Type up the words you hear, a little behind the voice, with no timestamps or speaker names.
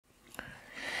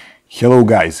Hello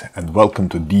guys and welcome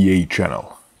to DA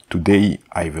channel. Today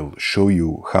I will show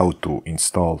you how to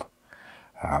install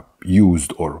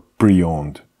used or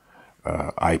pre-owned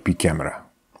IP camera.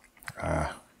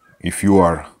 If you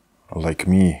are like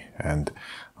me and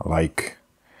like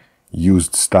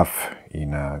used stuff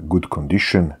in a good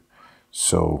condition,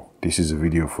 so this is a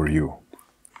video for you.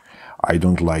 I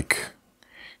don't like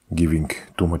giving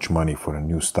too much money for a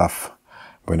new stuff.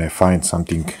 When I find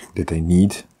something that I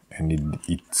need and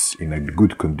it's in a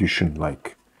good condition,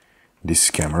 like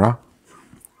this camera,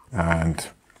 and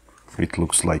it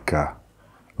looks like a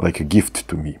gift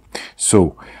to me.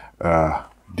 So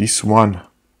this one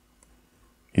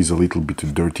is a little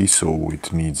bit dirty, so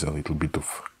it needs a little bit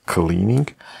of cleaning,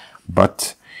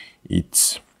 but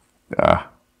it's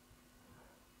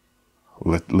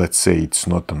let's say it's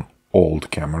not an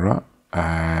old camera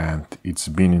and it's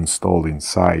been installed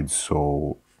inside,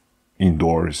 so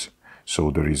indoors,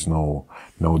 so there is no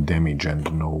damage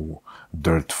and no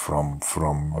dirt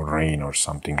from rain or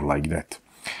something like that.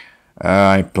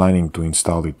 I'm planning to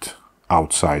install it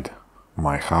outside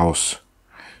my house.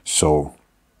 So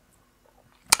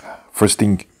first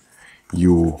thing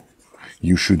you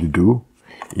should do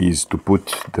is to put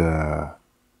the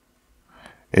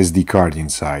SD card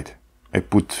inside. I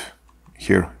put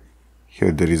here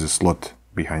there is a slot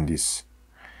behind this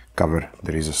cover.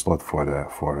 There is a slot for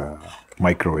a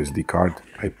micro SD card.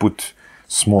 I put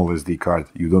small SD card.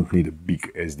 You don't need a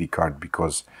big SD card,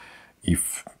 because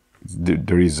if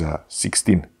there is a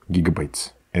 16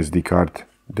 gigabytes SD card,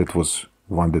 that was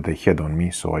one that I had on me,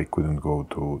 so I couldn't go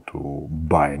to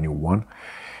buy a new one.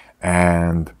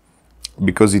 And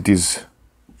because it is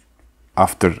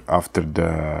after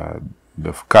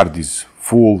the card is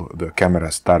full, the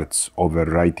camera starts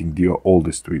overwriting the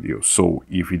oldest video. So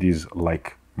if it is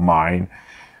like mine,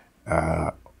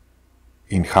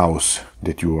 in house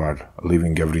that you are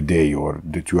living every day, or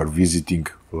that you are visiting,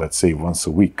 let's say once a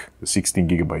week, the 16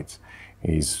 gigabytes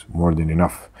is more than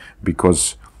enough,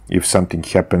 because if something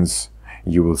happens,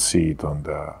 you will see it on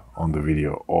the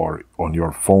video, or on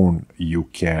your phone you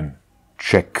can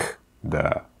check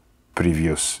the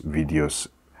previous videos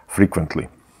frequently.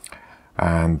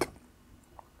 And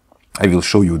I will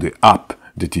show you the app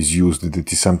that is used. That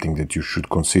is something that you should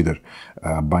consider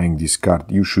buying this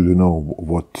card. You should know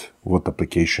what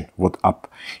application, what app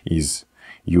is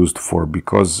used for,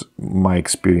 because my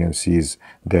experience is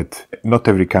that not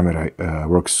every camera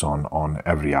works on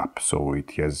every app, so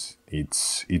it has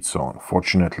its own.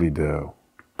 Fortunately, the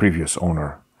previous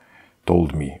owner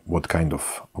told me what kind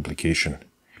of application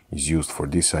is used for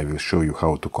this. I will show you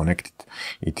how to connect it.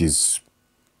 It is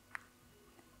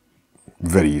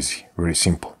very easy, very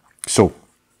simple. So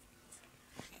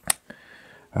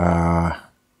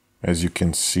as you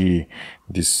can see,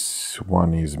 this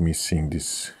one is missing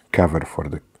this cover for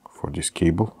this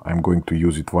cable. I'm going to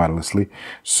use it wirelessly,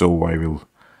 so I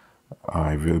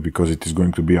will, because it is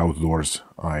going to be outdoors,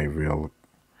 I will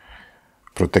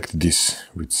protect this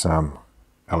with some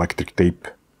electric tape,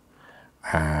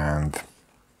 and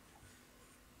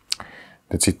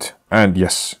that's it. And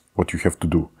yes, what you have to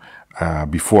do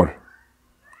before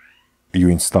you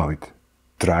install it,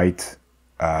 try it.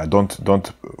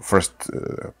 Don't first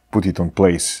put it on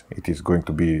place. It is going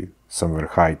to be somewhere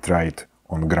high. Try it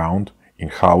on ground, in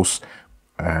house,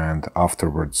 and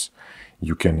afterwards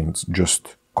you can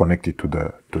just connect it to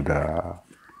the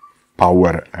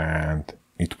power, and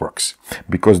it works.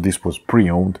 Because this was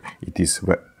pre-owned, it is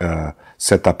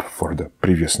set up for the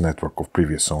previous network of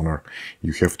previous owner.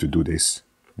 You have to do this.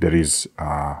 There is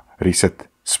a reset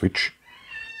switch.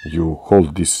 You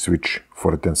hold this switch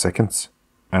for 10 seconds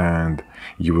and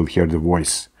you will hear the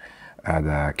voice.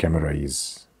 The camera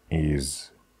is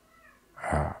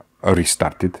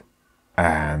restarted,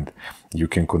 and you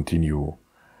can continue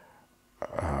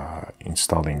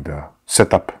installing the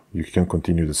setup. You can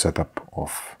continue the setup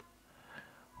of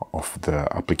the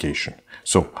application.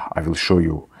 So I will show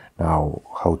you now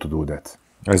how to do that.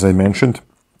 As I mentioned,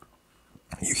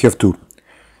 you have to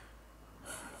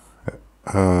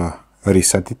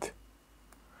reset it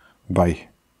by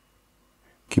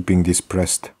keeping this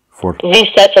pressed for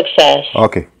reset success.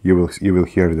 Okay, you will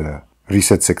hear the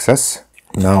reset success.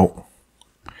 Now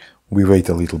we wait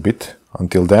a little bit.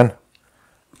 Until then,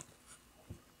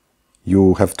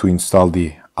 you have to install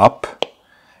the app,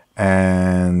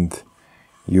 and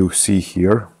you see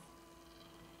here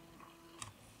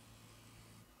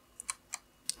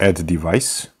add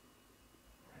device,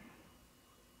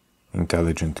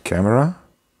 intelligent camera.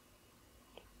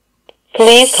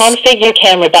 Please configure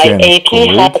camera by AP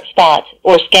hotspot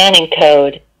or scanning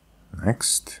code.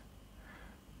 Next.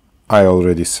 I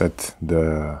already set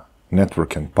the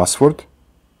network and password.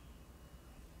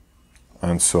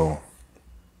 And so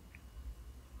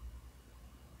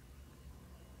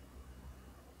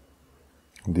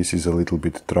this is a little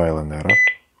bit trial and error.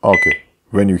 Okay,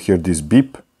 when you hear this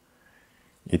beep,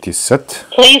 it is set.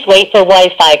 Please wait for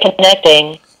Wi-Fi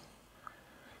connecting.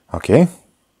 Okay.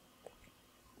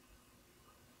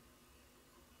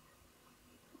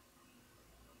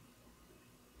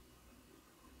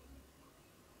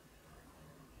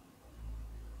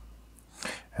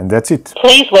 And that's it.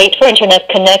 Please wait for internet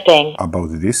connecting. About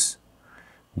this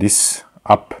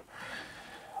app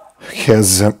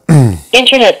has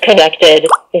Internet connected.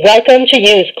 Welcome to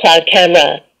use cloud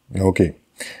camera. okay,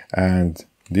 and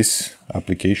this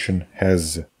application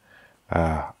has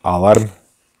alarm,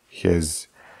 has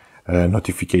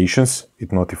notifications.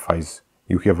 It notifies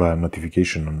you have a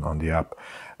notification on the app,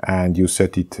 and you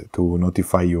set it to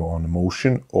notify you on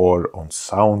motion or on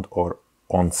sound, or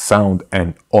on sound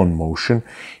and on motion.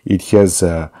 It has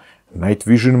a night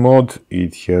vision mode.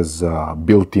 It has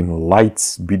built-in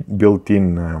lights,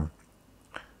 built-in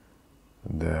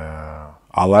the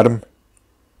alarm,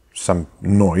 some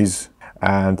noise,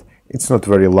 and it's not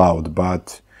very loud,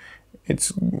 but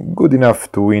it's good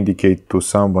enough to indicate to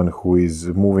someone who is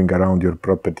moving around your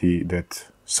property that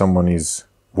someone is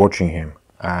watching him.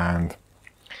 And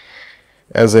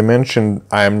as I mentioned,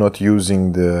 I am not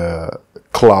using the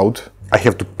cloud. I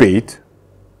have to pay it,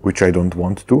 which I don't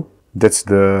want to. That's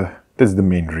the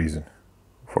main reason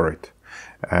for it.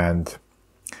 And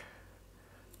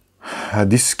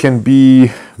this can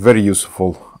be very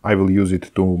useful. I will use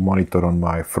it to monitor on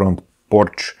my front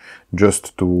porch,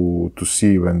 just to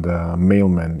see when the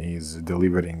mailman is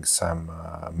delivering some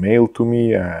mail to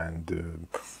me, and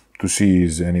to see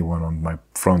is anyone on my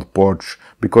front porch,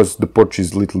 because the porch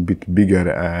is a little bit bigger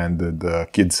and the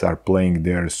kids are playing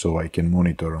there, so I can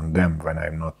monitor on them when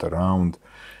I'm not around.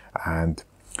 And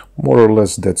more or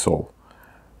less that's all.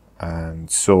 And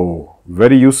so,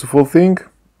 very useful thing.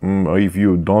 If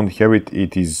you don't have it,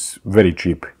 it is very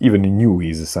cheap. Even new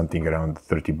is something around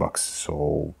 30 bucks.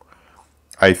 So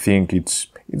I think it's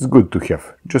good to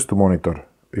have, just to monitor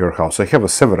your house. I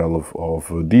have several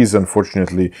of these.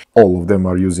 Unfortunately, all of them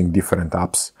are using different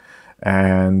apps.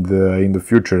 And in the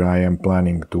future, I am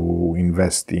planning to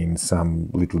invest in some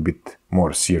little bit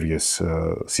more serious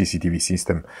CCTV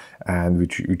system, and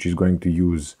which is going to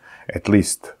use at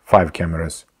least 5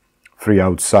 cameras, 3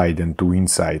 outside and 2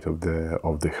 inside of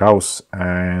the house,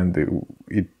 and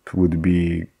it would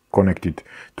be connected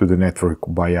to the network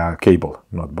by a cable,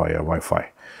 not by a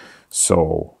Wi-Fi.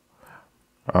 So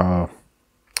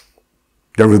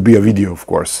there will be a video, of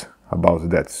course, about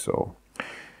that. So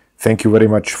thank you very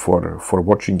much for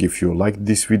watching. If you liked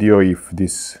this video, if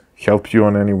this helped you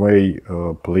in any way,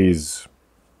 please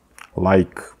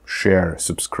like, share,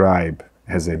 subscribe.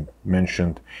 As I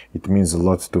mentioned, it means a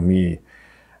lot to me.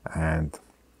 And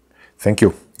thank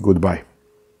you. Goodbye.